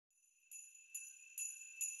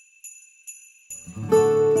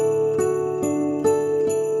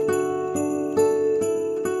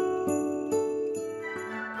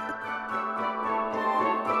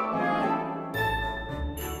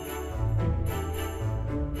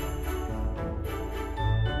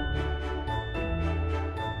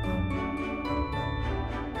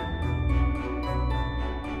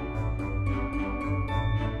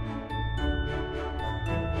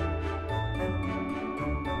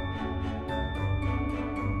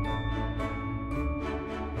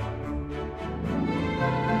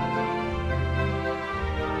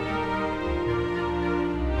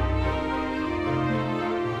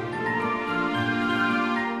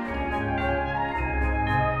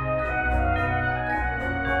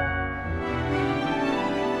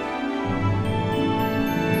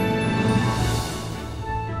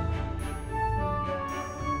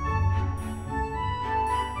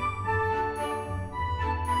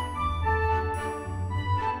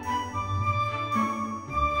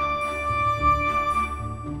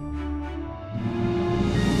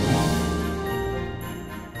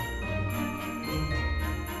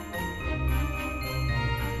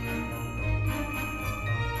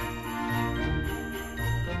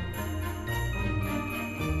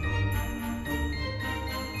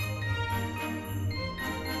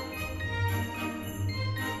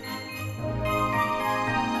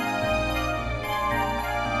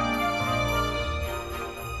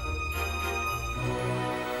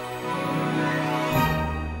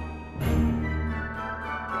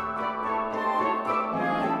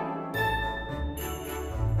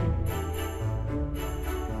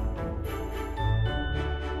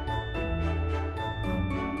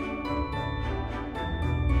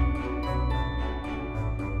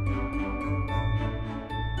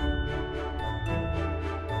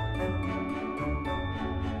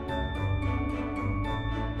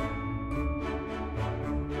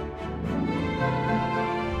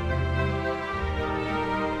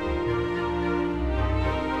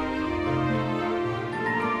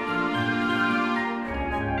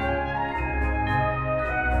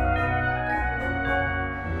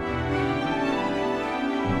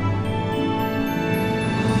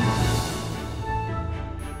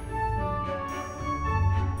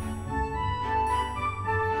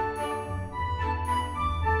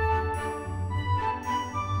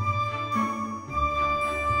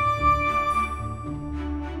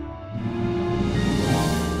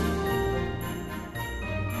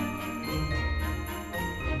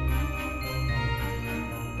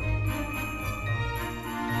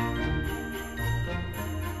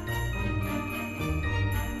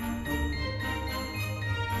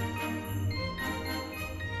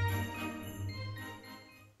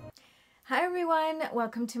Hi everyone,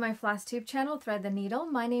 welcome to my FlossTube channel, Thread the Needle.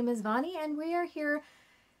 My name is Vani and we are here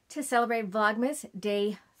to celebrate Vlogmas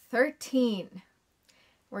Day 13.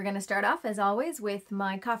 We're going to start off as always with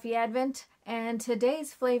my coffee advent, and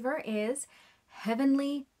today's flavor is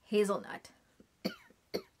Heavenly Hazelnut.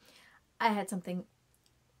 I had something.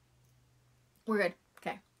 We're good.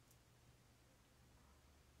 Okay.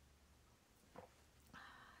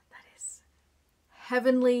 That is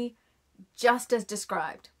heavenly, just as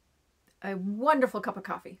described. A wonderful cup of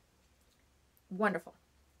coffee. Wonderful.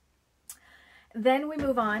 Then we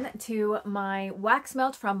move on to my wax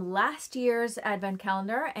melt from last year's advent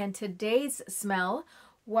calendar, and today's smell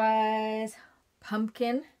was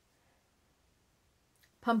pumpkin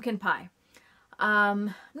pie.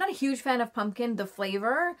 I'm not a huge fan of pumpkin, the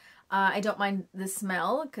flavor. I don't mind the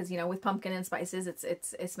smell because, you know, with pumpkin and spices,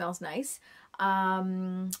 it smells nice.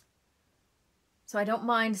 So I don't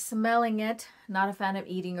mind smelling it. Not a fan of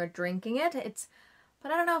eating or drinking it.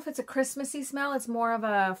 But I don't know if it's a Christmassy smell. It's more of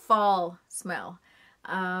a fall smell.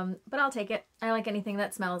 But I'll take it. I like anything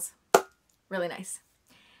that smells really nice.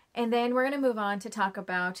 And then we're going to move on to talk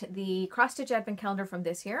about the cross-stitch advent calendar from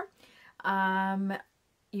this year.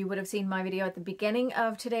 You would have seen my video at the beginning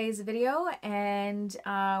of today's video, and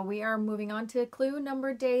we are moving on to clue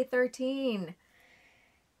number day 13.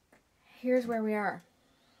 Here's where we are.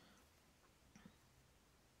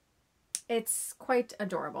 It's quite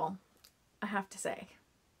adorable, I have to say.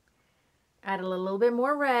 Add a little bit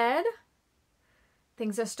more red.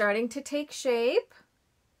 Things are starting to take shape.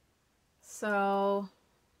 So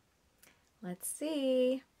let's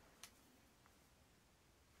see.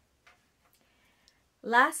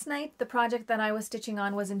 Last night, the project that I was stitching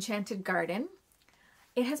on was Enchanted Garden.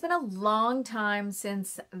 It has been a long time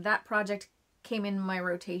since that project came in my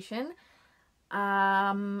rotation.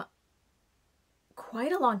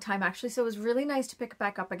 Quite a long time actually, so it was really nice to pick it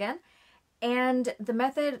back up again. And the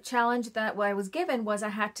method challenge that I was given was I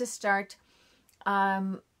had to start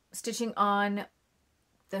stitching on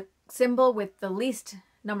the symbol with the least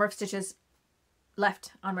number of stitches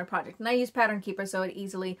left on my project. And I use Pattern Keeper, so I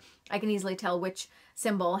can easily tell which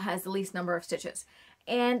symbol has the least number of stitches.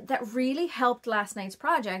 And that really helped last night's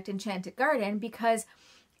project, Enchanted Garden, because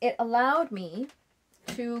it allowed me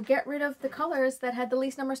to get rid of the colors that had the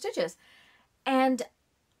least number of stitches. And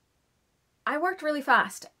I worked really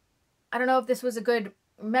fast. I don't know if this was a good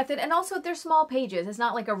method. And also they're small pages. It's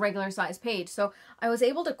not like a regular size page. So I was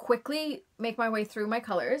able to quickly make my way through my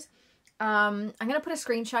colors. I'm going to put a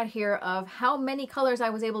screenshot here of how many colors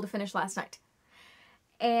I was able to finish last night.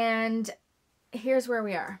 And here's where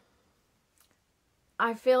we are.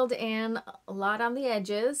 I filled in a lot on the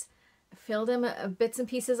edges. Filled in bits and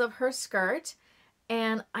pieces of her skirt.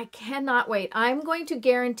 And I cannot wait. I'm going to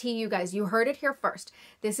guarantee you guys, you heard it here first.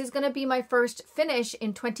 This is going to be my first finish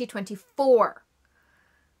in 2024.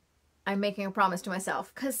 I'm making a promise to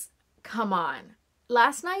myself because, come on.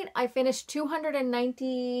 Last night, I finished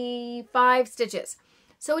 295 stitches.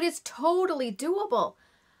 So it is totally doable.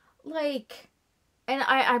 Like, and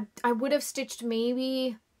I would have stitched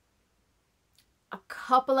maybe a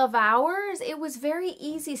couple of hours. It was very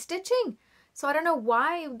easy stitching. So I don't know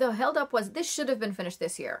why the held up was. This should have been finished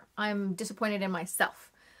this year. I'm disappointed in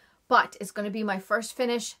myself. But it's going to be my first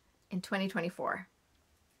finish in 2024.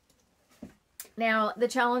 Now, the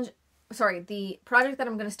project that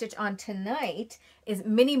I'm going to stitch on tonight is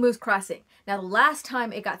Mini Moose Crossing. Now, the last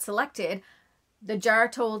time it got selected, the jar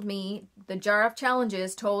of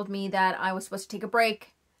challenges told me that I was supposed to take a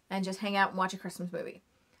break and just hang out and watch a Christmas movie.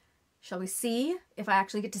 Shall we see if I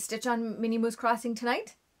actually get to stitch on Mini Moose Crossing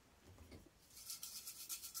tonight?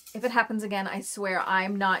 If it happens again, I swear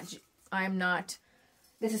I'm not,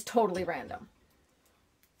 this is totally random.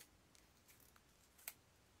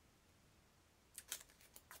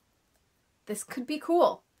 This could be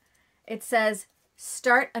cool. It says,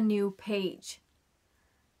 start a new page.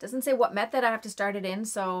 Doesn't say what method I have to start it in,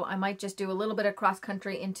 so I might just do a little bit of cross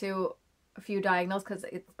country into a few diagonals because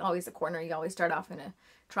it's always a corner. You always start off in a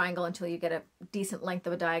triangle until you get a decent length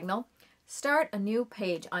of a diagonal. Start a new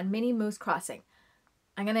page on Mini Moose Crossing.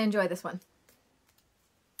 I'm going to enjoy this one.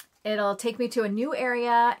 It'll take me to a new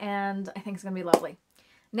area, and I think it's going to be lovely.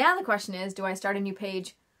 Now the question is, do I start a new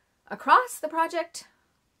page across the project,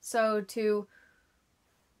 so to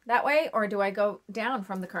that way, or do I go down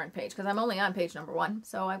from the current page? Because I'm only on page number 1,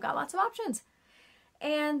 so I've got lots of options.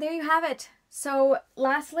 And there you have it. So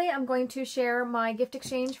lastly, I'm going to share my gift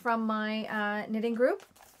exchange from my knitting group.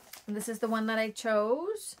 And this is the one that I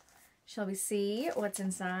chose. Shall we see what's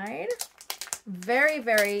inside? Very,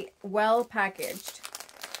 very well packaged.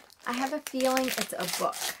 I have a feeling it's a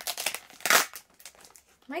book.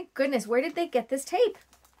 My goodness, where did they get this tape?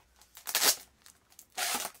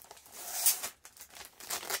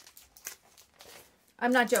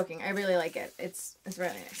 I'm not joking. I really like it. It's really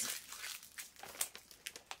nice.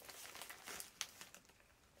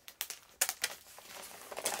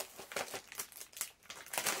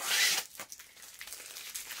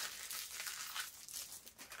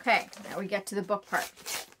 Okay, now we get to the book part.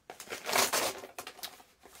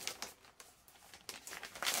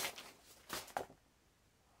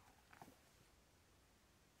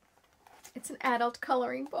 It's an adult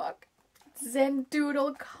coloring book. Zen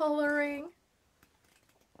doodle coloring.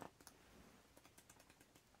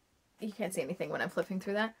 You can't see anything when I'm flipping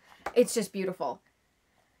through that. It's just beautiful.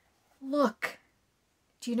 Look.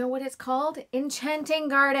 Do you know what it's called? Enchanting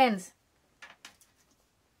Gardens.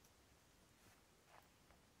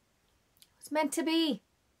 It's meant to be.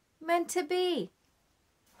 Meant to be.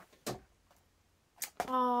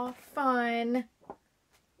 Aw, fun.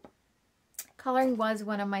 Coloring was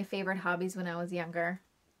one of my favorite hobbies when I was younger.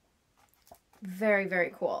 Very,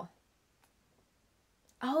 very cool.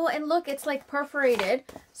 Oh, and look, it's like perforated.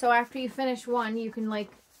 So after you finish one, you can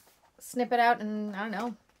like snip it out and, I don't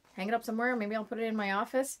know, hang it up somewhere. Maybe I'll put it in my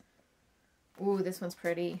office. Ooh, this one's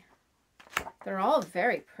pretty. They're all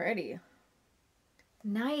very pretty.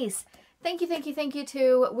 Nice. Thank you, thank you, thank you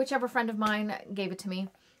to whichever friend of mine gave it to me.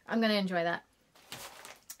 I'm going to enjoy that.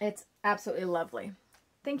 It's absolutely lovely.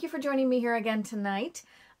 Thank you for joining me here again tonight.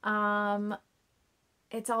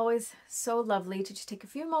 It's always so lovely to just take a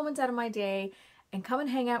few moments out of my day and come and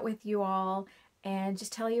hang out with you all and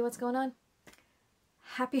just tell you what's going on.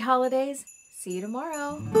 Happy holidays. See you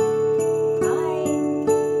tomorrow. Bye.